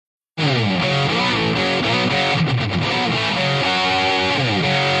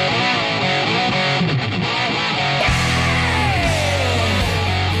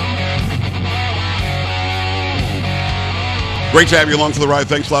Great to have you along for the ride.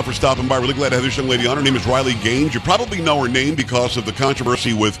 Thanks a lot for stopping by. Really glad to have this young lady on. Her name is Riley Gaines. You probably know her name because of the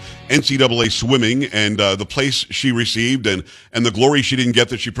controversy with NCAA swimming and the place she received and the glory she didn't get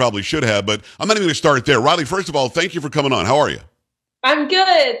that she probably should have. But I'm not even going to start there. Riley, first of all, thank you for coming on. How are you? I'm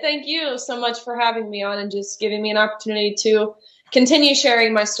good. Thank you so much for having me on and just giving me an opportunity to continue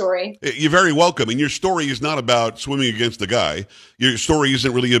sharing my story. You're very welcome. And your story is not about swimming against a guy. Your story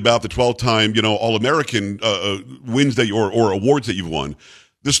isn't really about the 12-time, All-American wins that or awards that you've won.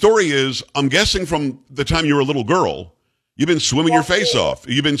 The story is, I'm guessing from the time you were a little girl, you've been swimming your face off.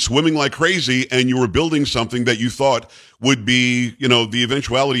 You've been swimming like crazy, and you were building something that you thought would be, the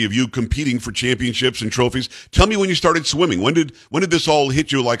eventuality of you competing for championships and trophies. Tell me when you started swimming. When did this all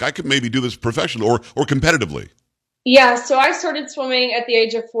hit you? Like, I could maybe do this professionally or competitively. Yeah, so I started swimming at the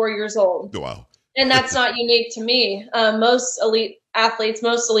age of 4 years old. Wow. And that's not unique to me. Most elite athletes,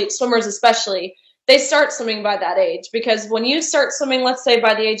 most elite swimmers especially, they start swimming by that age. Because when you start swimming, let's say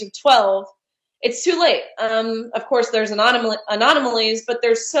by the age of 12, it's too late. Of course, there's anomalies, but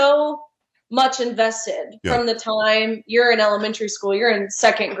there's so much invested from the time you're in elementary school, you're in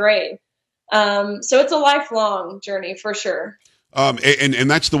second grade. So it's a lifelong journey for sure.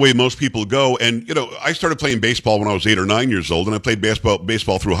 And that's the way most people go. And, I started playing baseball when I was 8 or 9 years old, and I played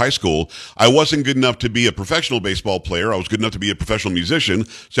baseball through high school. I wasn't good enough to be a professional baseball player. I was good enough to be a professional musician.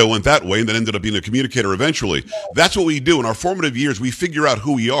 So I went that way and then ended up being a communicator eventually. That's what we do. In our formative years, we figure out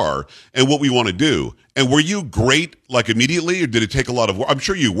who we are and what we want to do. And were you great, like, immediately, or did it take a lot of work? I'm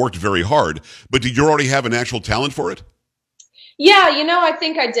sure you worked very hard, but did you already have a natural talent for it? Yeah, I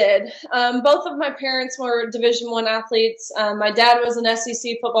think I did. Both of my parents were Division I athletes. My dad was an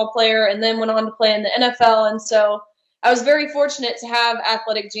SEC football player and then went on to play in the NFL. And so I was very fortunate to have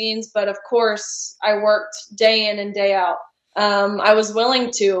athletic genes, but of course I worked day in and day out. I was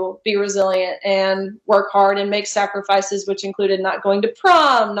willing to be resilient and work hard and make sacrifices, which included not going to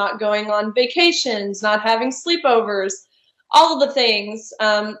prom, not going on vacations, not having sleepovers, all of the things.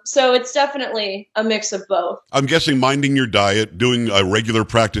 So it's definitely a mix of both. I'm guessing minding your diet, doing regular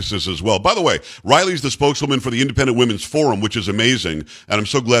practices as well. By the way, Riley's the spokeswoman for the Independent Women's Forum, which is amazing, and I'm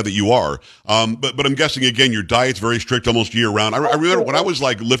so glad that you are. But I'm guessing, again, your diet's very strict almost year-round. I remember when I was,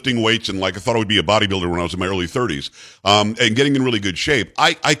 lifting weights and, I thought I would be a bodybuilder when I was in my early 30s, and getting in really good shape.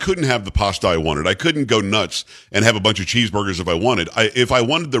 I couldn't have the pasta I wanted. I couldn't go nuts and have a bunch of cheeseburgers if I wanted. If I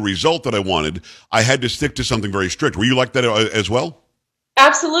wanted the result that I wanted, I had to stick to something very strict. Were you like that as well?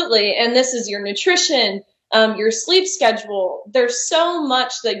 Absolutely. And this is your nutrition, your sleep schedule. There's so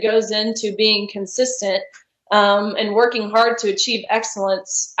much that goes into being consistent and working hard to achieve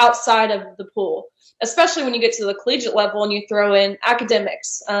excellence outside of the pool, especially when you get to the collegiate level and you throw in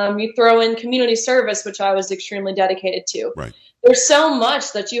academics, you throw in community service, which I was extremely dedicated to. Right. There's so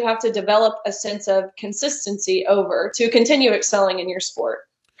much that you have to develop a sense of consistency over to continue excelling in your sport.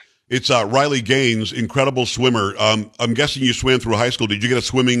 It's Riley Gaines, incredible swimmer. I'm guessing you swam through high school. Did you get a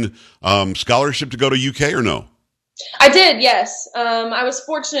swimming scholarship to go to UK or no? I did, yes. I was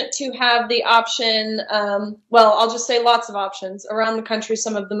fortunate to have the option, I'll just say lots of options around the country,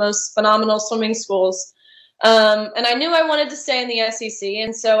 some of the most phenomenal swimming schools. And I knew I wanted to stay in the SEC,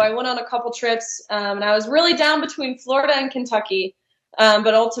 and so I went on a couple trips, and I was really down between Florida and Kentucky.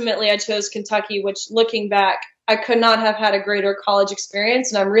 But ultimately I chose Kentucky, which, looking back, I could not have had a greater college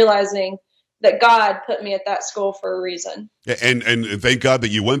experience, and I'm realizing that God put me at that school for a reason. And thank God that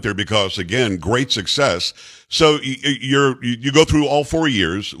you went there because, again, great success. So you go through all 4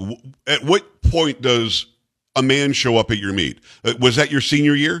 years. At what point does a man show up at your meet? Was that your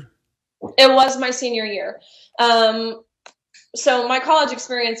senior year? It was my senior year. So my college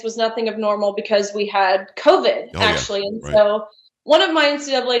experience was nothing of normal because we had COVID, actually. And right. So one of my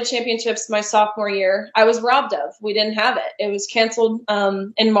NCAA championships my sophomore year, I was robbed of. We didn't have it. It was canceled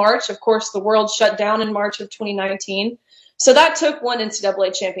in March. Of course, the world shut down in March of 2019. So that took one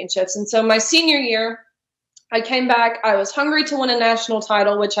NCAA championships. And so my senior year, I came back. I was hungry to win a national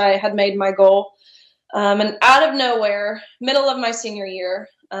title, which I had made my goal. And out of nowhere, middle of my senior year,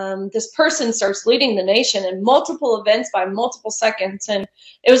 this person starts leading the nation in multiple events by multiple seconds. And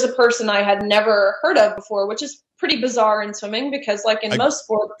it was a person I had never heard of before, which is pretty bizarre in swimming because, like in most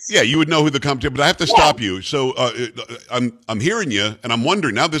sports. Yeah, you would know who the competition, but I have to stop you. So I'm hearing you, and I'm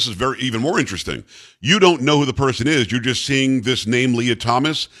wondering, now this is even more interesting. You don't know who the person is. You're just seeing this name, Lia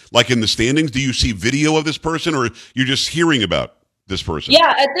Thomas, like in the standings. Do you see video of this person, or you're just hearing about this person?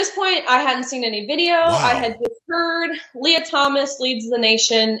 Yeah, at this point, I hadn't seen any video. Wow. I had just heard Lia Thomas leads the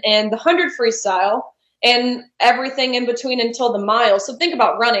nation in the 100 freestyle and everything in between until the mile. So think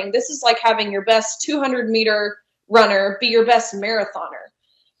about running. This is like having your best 200-meter runner be your best marathoner.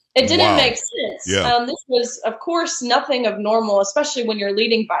 It didn't Wow. make sense. Yeah. This was, of course, nothing of normal, especially when you're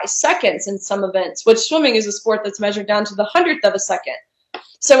leading by seconds in some events, which swimming is a sport that's measured down to the hundredth of a second.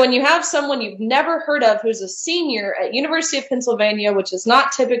 So when you have someone you've never heard of who's a senior at University of Pennsylvania, which is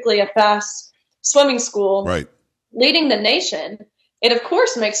not typically a fast swimming school, Right, leading the nation, it of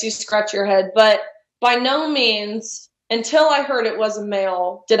course makes you scratch your head. But by no means, until I heard it was a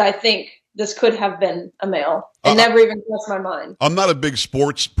male, did I think this could have been a male. It never even crossed my mind. I'm not a big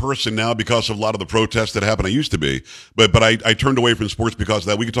sports person now because of a lot of the protests that happen. I used to be, but I turned away from sports because of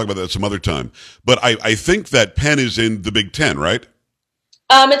that. We can talk about that some other time. But I think that Penn is in the Big Ten, right?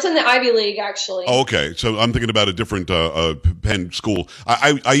 It's in the Ivy League, actually. Oh, okay. So I'm thinking about a different Penn school.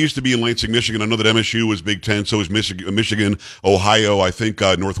 I used to be in Lansing, Michigan. I know that MSU was Big Ten, so was Michigan, Ohio, I think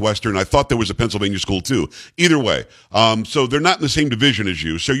Northwestern. I thought there was a Pennsylvania school too. Either way, so they're not in the same division as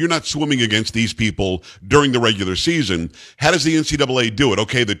you. So you're not swimming against these people during the regular season. How does the NCAA do it?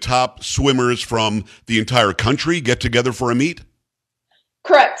 Okay, the top swimmers from the entire country get together for a meet?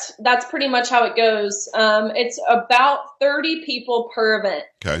 Correct. That's pretty much how it goes. It's about 30 people per event.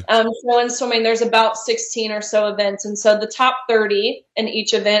 Okay. So in swimming, there's about 16 or so events. And so the top 30 in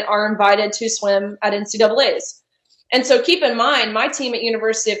each event are invited to swim at NCAAs. And so keep in mind, my team at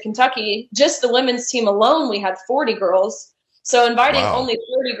University of Kentucky, just the women's team alone, we had 40 girls. So inviting only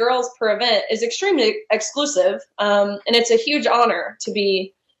 30 girls per event is extremely exclusive. And it's a huge honor to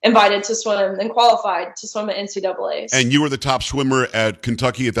be invited to swim and qualified to swim at NCAAs. And you were the top swimmer at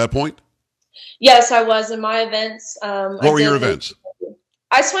Kentucky at that point? Yes, I was in my events. What were your events?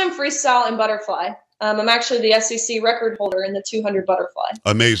 I swam freestyle and butterfly. I'm actually the SEC record holder in the 200 butterfly.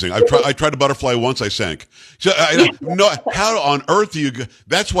 Amazing. I tried a butterfly once. I sank. So no, how on earth do you?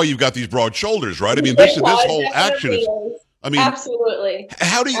 That's why you've got these broad shoulders, right? I mean, this whole action is. I mean, absolutely.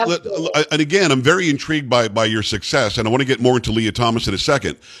 How do you? And again, I'm very intrigued by your success, and I want to get more into Lia Thomas in a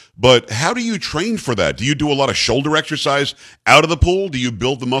second. But how do you train for that? Do you do a lot of shoulder exercise out of the pool? Do you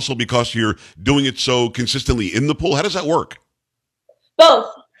build the muscle because you're doing it so consistently in the pool? How does that work?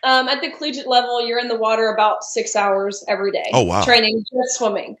 Both. At the collegiate level, you're in the water about 6 hours every day. Oh, wow. Training just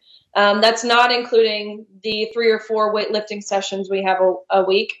swimming. That's not including the 3 or 4 weightlifting sessions we have a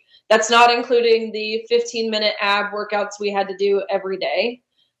week. That's not including the 15-minute ab workouts we had to do every day.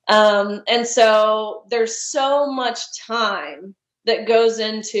 And so there's so much time that goes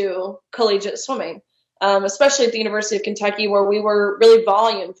into collegiate swimming, especially at the University of Kentucky, where we were really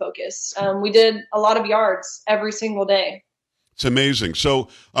volume focused. We did a lot of yards every single day. It's amazing. So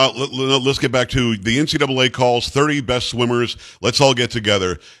let's get back to the NCAA calls 30 best swimmers. Let's all get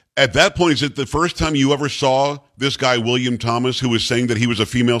together. At that point, is it the first time you ever saw this guy, William Thomas, who was saying that he was a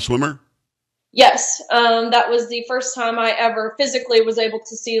female swimmer? Yes. That was the first time I ever physically was able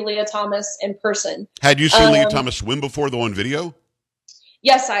to see Lia Thomas in person. Had you seen Lia Thomas swim before, though, on video?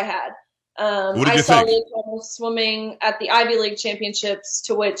 Yes, I had. What did you saw think? Lia Thomas swimming at the Ivy League Championships,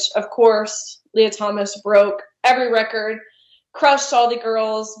 to which, of course, Lia Thomas broke every record, crushed all the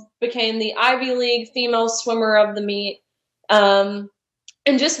girls, became the Ivy League female swimmer of the meet.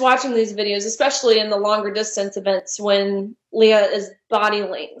 And just watching these videos, especially in the longer distance events when Lia is body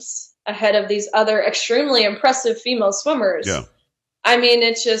lengths ahead of these other extremely impressive female swimmers. Yeah. I mean,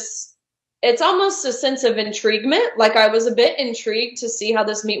 it's almost a sense of intriguement. Like, I was a bit intrigued to see how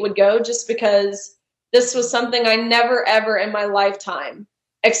this meet would go, just because this was something I never, ever in my lifetime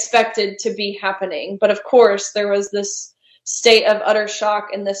expected to be happening. But of course, there was this state of utter shock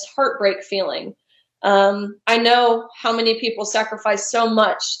and this heartbreak feeling. I know how many people sacrifice so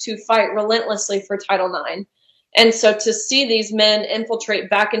much to fight relentlessly for Title IX. And so to see these men infiltrate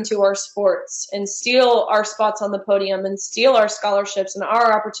back into our sports and steal our spots on the podium and steal our scholarships and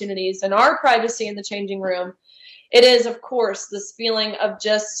our opportunities and our privacy in the changing room, it is, of course, this feeling of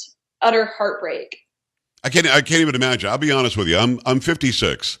just utter heartbreak. I can't even imagine. I'll be honest with you. I'm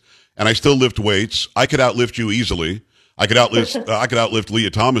 56 and I still lift weights. I could outlift you easily. I could outlift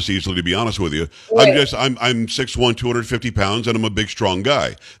Lia Thomas easily, to be honest with you. Right. I'm 6'1", 250 pounds, and I'm a big, strong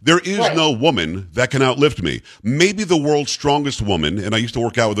guy. There is no woman that can outlift me. Maybe the world's strongest woman, and I used to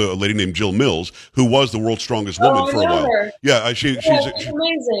work out with a lady named Jill Mills, who was the world's strongest woman for a while. Her. Yeah, she's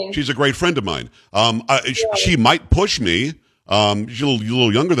amazing. She's a great friend of mine. She might push me. She's a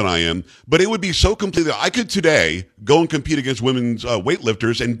little younger than I am, but it would be so completely. I could today go and compete against women's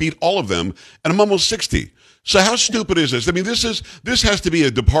weightlifters and beat all of them, and I'm almost 60. So how stupid is this? I mean, this has to be a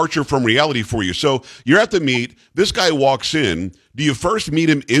departure from reality for you. So you're at the meet. This guy walks in. Do you first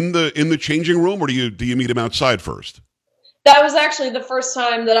meet him in the changing room, or do you meet him outside first? That was actually the first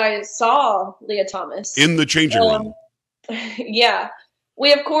time that I saw Lia Thomas In the changing room. Yeah.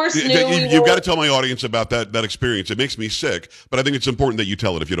 We, of course, knew you've got to tell my audience about that experience. It makes me sick, but I think it's important that you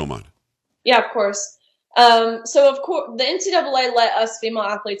tell it if you don't mind. Yeah, of course. So, of course, the NCAA let us female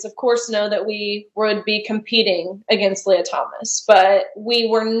athletes, of course, know that we would be competing against Lia Thomas, but we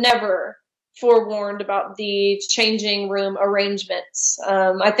were never forewarned about the changing room arrangements.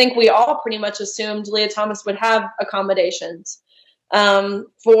 I think we all pretty much assumed Lia Thomas would have accommodations.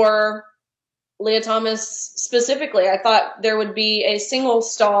 For Lia Thomas specifically, I thought there would be a single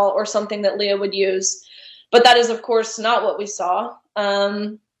stall or something that Lia would use, but that is, of course, not what we saw.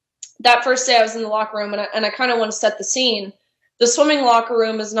 That first day I was in the locker room, and I kind of want to set the scene. The swimming locker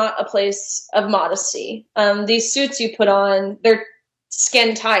room is not a place of modesty. These suits you put on, they're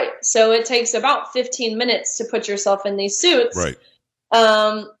skin tight. So it takes about 15 minutes to put yourself in these suits. Right.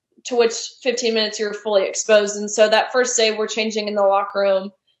 To which 15 minutes you're fully exposed. And so that first day we're changing in the locker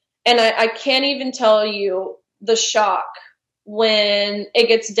room. And I can't even tell you the shock when it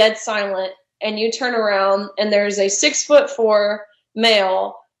gets dead silent and you turn around and there's a 6'4"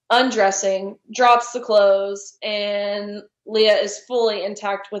 male undressing, drops the clothes, and Lia is fully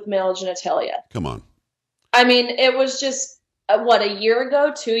intact with male genitalia. Come on. I mean, it was just, a year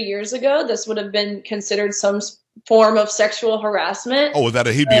ago, 2 years ago, this would have been considered some form of sexual harassment. Oh,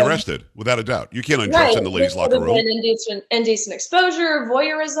 he'd be arrested, without a doubt. You can't undress in the ladies' locker room. Indecent exposure,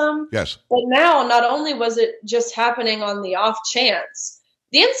 voyeurism. Yes. But now, not only was it just happening on the off chance,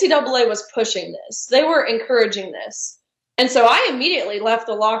 the NCAA was pushing this. They were encouraging this. And so I immediately left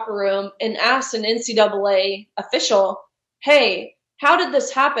the locker room and asked an NCAA official, hey, how did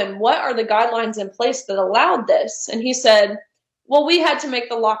this happen? What are the guidelines in place that allowed this? And he said, well, we had to make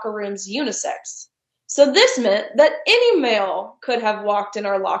the locker rooms unisex. So this meant that any male could have walked in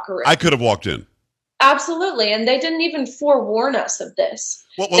our locker room. I could have walked in. Absolutely. And they didn't even forewarn us of this.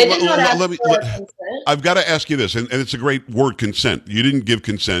 I've got to ask you this, and it's a great word, consent. You didn't give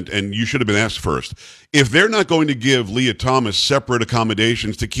consent, and you should have been asked first. If they're not going to give Lia Thomas separate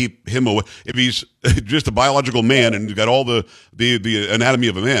accommodations to keep him away, if he's just a biological man and got all the anatomy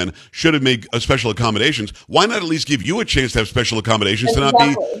of a man, should have made special accommodations. Why not at least give you a chance to have special accommodations to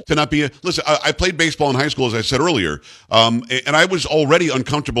not be listen, I played baseball in high school, as I said earlier, and I was already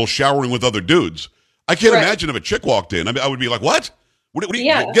uncomfortable showering with other dudes. I can't imagine if a chick walked in. I would be like, what?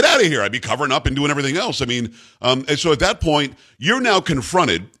 Get out of here. I'd be covering up and doing everything else. I mean, and so at that point, you're now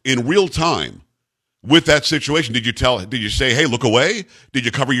confronted in real time with that situation. Did you say, hey, look away? Did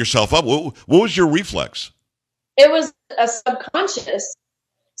you cover yourself up? What was your reflex? It was a subconscious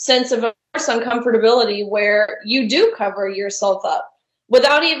sense of uncomfortability where you do cover yourself up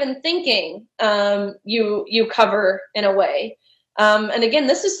without even thinking. You cover in a way. And again,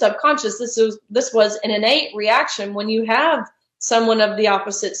 this is subconscious. This was an innate reaction when you have someone of the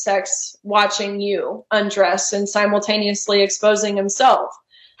opposite sex watching you undress and simultaneously exposing himself.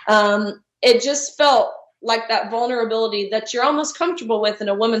 It just felt like that vulnerability that you're almost comfortable with in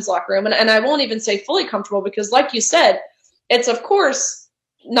a women's locker room. And I won't even say fully comfortable because, like you said, it's, of course,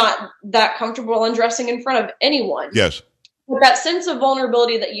 not that comfortable undressing in front of anyone. Yes. But that sense of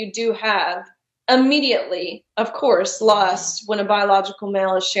vulnerability that you do have immediately, of course, lost when a biological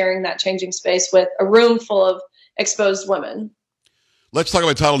male is sharing that changing space with a room full of exposed women. Let's talk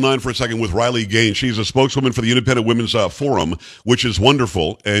about Title IX for a second with Riley Gaines. She's a spokeswoman for the Independent Women's Forum, which is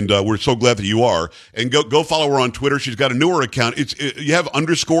wonderful, and we're so glad that you are. And go follow her on Twitter. She's got a newer account. You have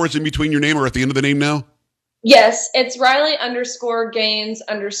underscores in between your name or at the end of the name now? Yes, it's Riley _Gaines_.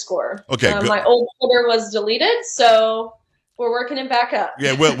 Okay, my old Twitter was deleted, so we're working it back up.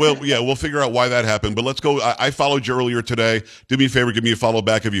 Yeah, we'll figure out why that happened. But let's go. I followed you earlier today. Do me a favor, give me a follow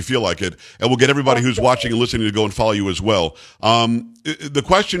back if you feel like it, and we'll get everybody who's watching and listening to go and follow you as well. The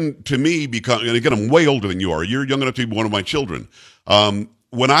question to me becomes, and again, I'm way older than you are. You're young enough to be one of my children.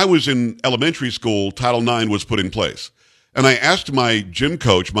 When I was in elementary school, Title IX was put in place. And I asked my gym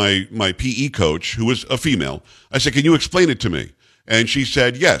coach, my PE coach, who was a female, I said, can you explain it to me? And she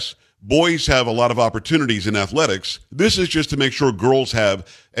said, yes. Boys have a lot of opportunities in athletics. This is just to make sure girls have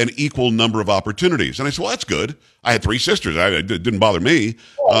an equal number of opportunities. And I said, well, that's good. I had 3 sisters. It didn't bother me.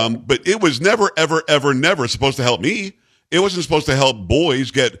 But it was never, ever, ever, never supposed to help me. It wasn't supposed to help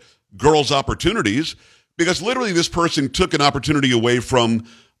boys get girls' opportunities, because literally this person took an opportunity away from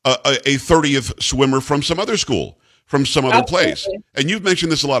a 30th swimmer from some other school, from some other place. And you've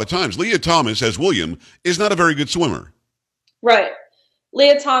mentioned this a lot of times. Lia Thomas, as William, is not a very good swimmer. Right.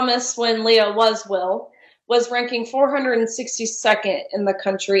 Lia Thomas, when Lia was Will, was ranking 462nd in the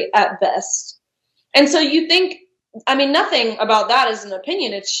country at best. And so you think, I mean, nothing about that is an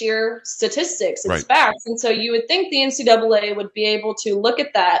opinion. It's sheer statistics. It's facts. And so you would think the NCAA would be able to look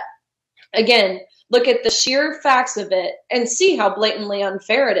at that. Again, look at the sheer facts of it, and see how blatantly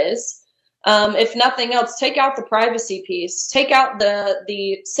unfair it is. If nothing else, take out the privacy piece, take out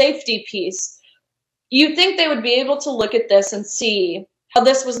the safety piece. You think they would be able to look at this and see how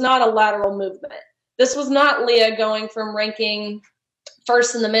this was not a lateral movement. This was not Leah going from ranking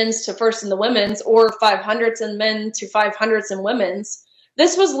first in the men's to first in the women's, or 500s in men to 500s in women's.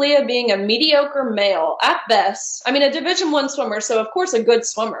 This was Leah being a mediocre male at best. I mean, a Division I swimmer, so of course a good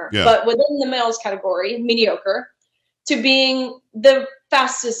swimmer, but within the males category, mediocre, to being the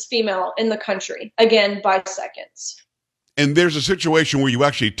fastest female in the country, again, by seconds. And there's a situation where you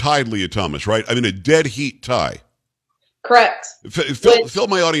actually tied Leah Thomas, right? I mean, a dead heat tie. Correct. Fill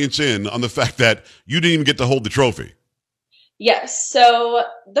my audience in on the fact that you didn't even get to hold the trophy. Yes. So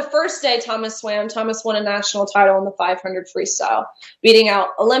the first day Thomas swam, Thomas won a national title in the 500 freestyle, beating out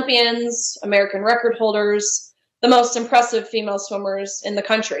Olympians, American record holders, the most impressive female swimmers in the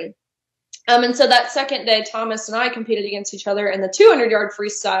country. And so that second day, Thomas and I competed against each other in the 200-yard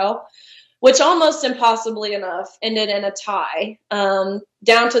freestyle, which almost impossibly enough ended in a tie,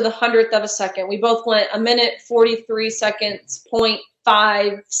 down to the 100th of a second. We both went 1:43 seconds,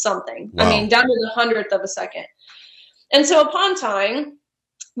 0.5 something. Wow. I mean, down to the 100th of a second. And so upon tying,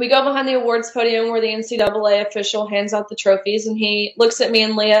 we go behind the awards podium where the NCAA official hands out the trophies, and he looks at me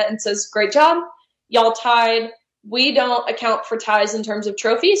and Leah and says, "Great job. Y'all tied. We don't account for ties in terms of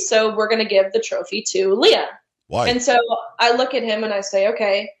trophies, so we're going to give the trophy to Leah." Why? And so I look at him and I say,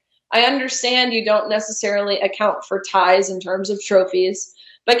 "Okay, I understand you don't necessarily account for ties in terms of trophies,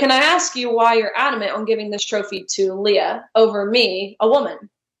 but can I ask you why you're adamant on giving this trophy to Leah over me, a woman?"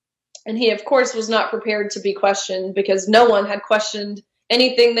 And he, of course, was not prepared to be questioned because no one had questioned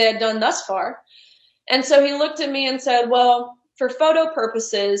anything they had done thus far. And so he looked at me and said, "Well, for photo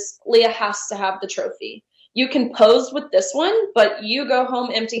purposes, Leah has to have the trophy. You can pose with this one, but you go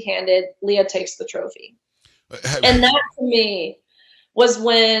home empty-handed. Leah takes the trophy." And that, to me, was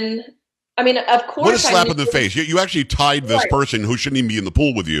when, I mean, of course. What a slap in the face. You actually tied this person who shouldn't even be in the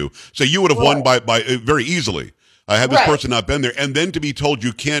pool with you. So you would have won by very easily. Had this person not been there. And then to be told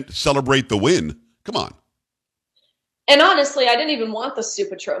you can't celebrate the win. Come on. And honestly, I didn't even want the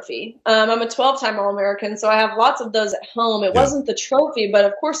stupid trophy. I'm a 12-time All-American, so I have lots of those at home. It wasn't the trophy, but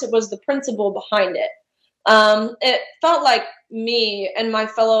of course it was the principle behind it. It felt like me and my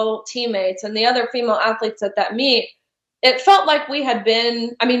fellow teammates and the other female athletes at that meet, it felt like we had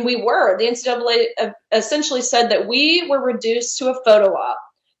been, I mean, we were. The NCAA essentially said that we were reduced to a photo op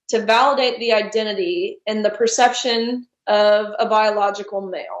to validate the identity and the perception of a biological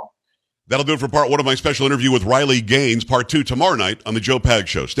male. That'll do it for part one of my special interview with Riley Gaines. Part two tomorrow night on The Joe Pags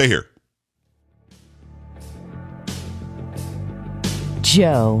Show. Stay here.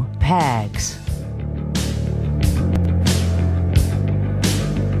 Joe Pags.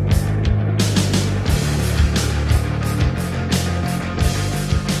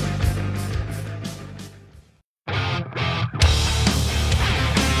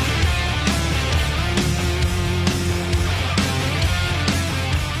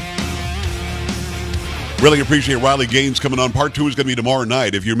 Really appreciate Riley Gaines coming on. Part two is going to be tomorrow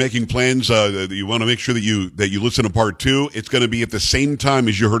night. If you're making plans, you want to make sure that you listen to part two. It's going to be at the same time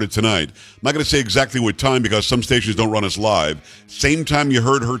as you heard it tonight. I'm not going to say exactly what time because some stations don't run us live. Same time you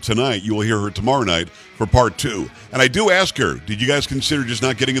heard her tonight, you will hear her tomorrow night for part two. And I do ask her, did you guys consider just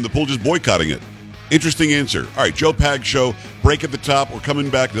not getting in the pool, just boycotting it? Interesting answer. All right, Joe Pags Show, break at the top. We're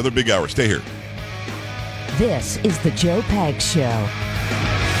coming back, another big hour. Stay here. This is the Joe Pags Show.